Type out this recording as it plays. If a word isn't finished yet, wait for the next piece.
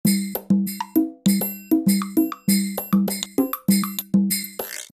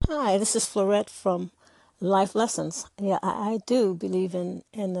Hi, this is Florette from Life Lessons. Yeah, I do believe in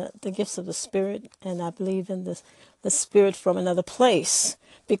the gifts of the Spirit, and I believe in the Spirit from another place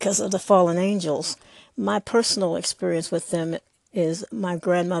because of the fallen angels. My personal experience with them is my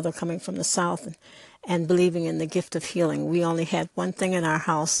grandmother coming from the South and believing in the gift of healing. We only had one thing in our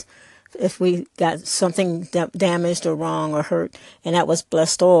house if we got something damaged or wrong or hurt, and that was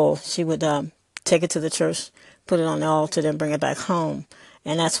blessed oil. She would take it to the church, put it on the altar, then bring it back home.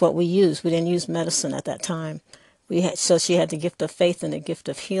 And that's what we used. We didn't use medicine at that time. So she had the gift of faith and the gift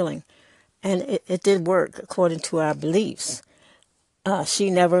of healing. And it did work according to our beliefs. She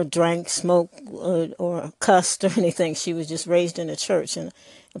never drank, smoked, or cussed or anything. She was just raised in a church, in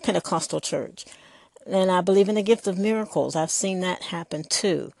a Pentecostal church. And I believe in the gift of miracles. I've seen that happen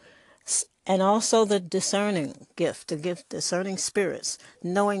too. And also the discerning gift, the gift discerning spirits,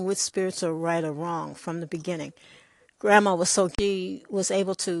 knowing which spirits are right or wrong from the beginning. Grandma was she was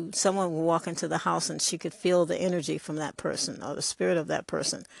able to, someone would walk into the house and she could feel the energy from that person or the spirit of that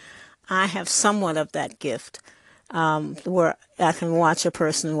person. I have somewhat of that gift, where I can watch a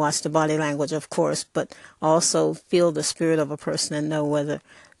person, watch the body language, of course, but also feel the spirit of a person and know whether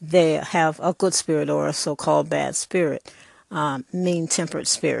they have a good spirit or a so-called bad spirit, mean-tempered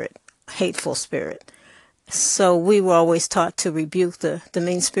spirit, hateful spirit. So we were always taught to rebuke the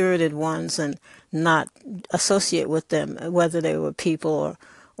mean-spirited ones and not associate with them, whether they were people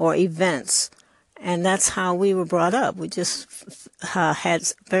or events. And that's how we were brought up. We just had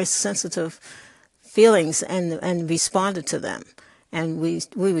very sensitive feelings and responded to them. And we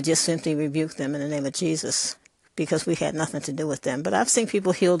would just simply rebuke them in the name of Jesus because we had nothing to do with them. But I've seen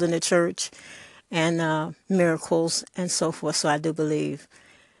people healed in the church and miracles and so forth, so I do believe.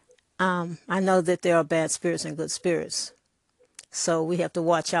 I know that there are bad spirits and good spirits, so we have to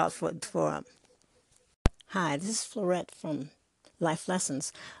watch out for. Hi, this is Florette from Life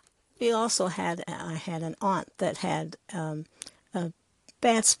Lessons. We also I had an aunt that had a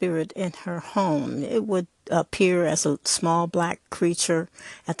bad spirit in her home. It would appear as a small black creature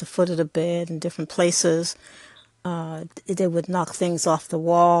at the foot of the bed in different places. They would knock things off the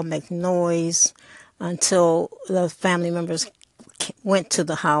wall, make noise, until the family members went to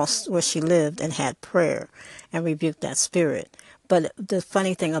the house where she lived and had prayer and rebuked that spirit. But the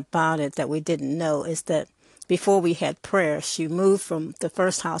funny thing about it that we didn't know is that before we had prayer, she moved from the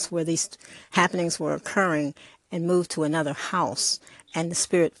first house where these happenings were occurring and moved to another house, and the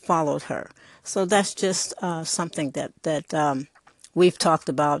spirit followed her. So that's just something that we've talked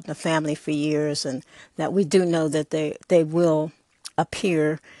about in the family for years, and that we do know that they will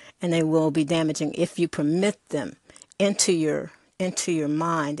appear and they will be damaging if you permit them into your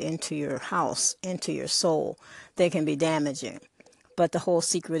mind, into your house, into your soul. They can be damaging. But the whole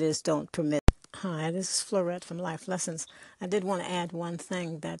secret is don't permit. Hi, this is Florette from Life Lessons. I did want to add one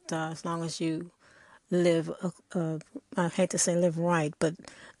thing that as long as you live, I hate to say live right, but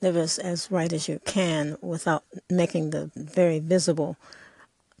live as right as you can without making the very visible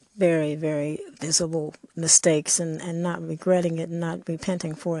mistakes and not regretting it and not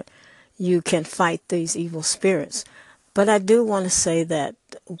repenting for it, you can fight these evil spirits. But I do want to say that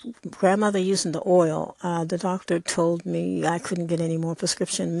grandmother using the oil, the doctor told me I couldn't get any more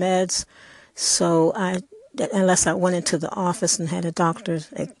prescription meds, so unless I went into the office and had a doctor's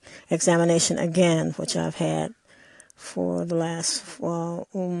examination again, which I've had for the last,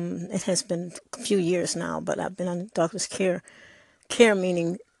 it has been a few years now, but I've been on doctor's care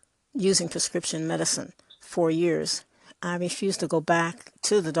meaning using prescription medicine, 4 years. I refused to go back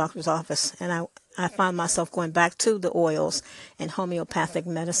to the doctor's office, and I found myself going back to the oils and homeopathic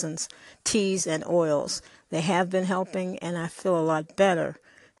medicines, teas and oils. They have been helping, and I feel a lot better.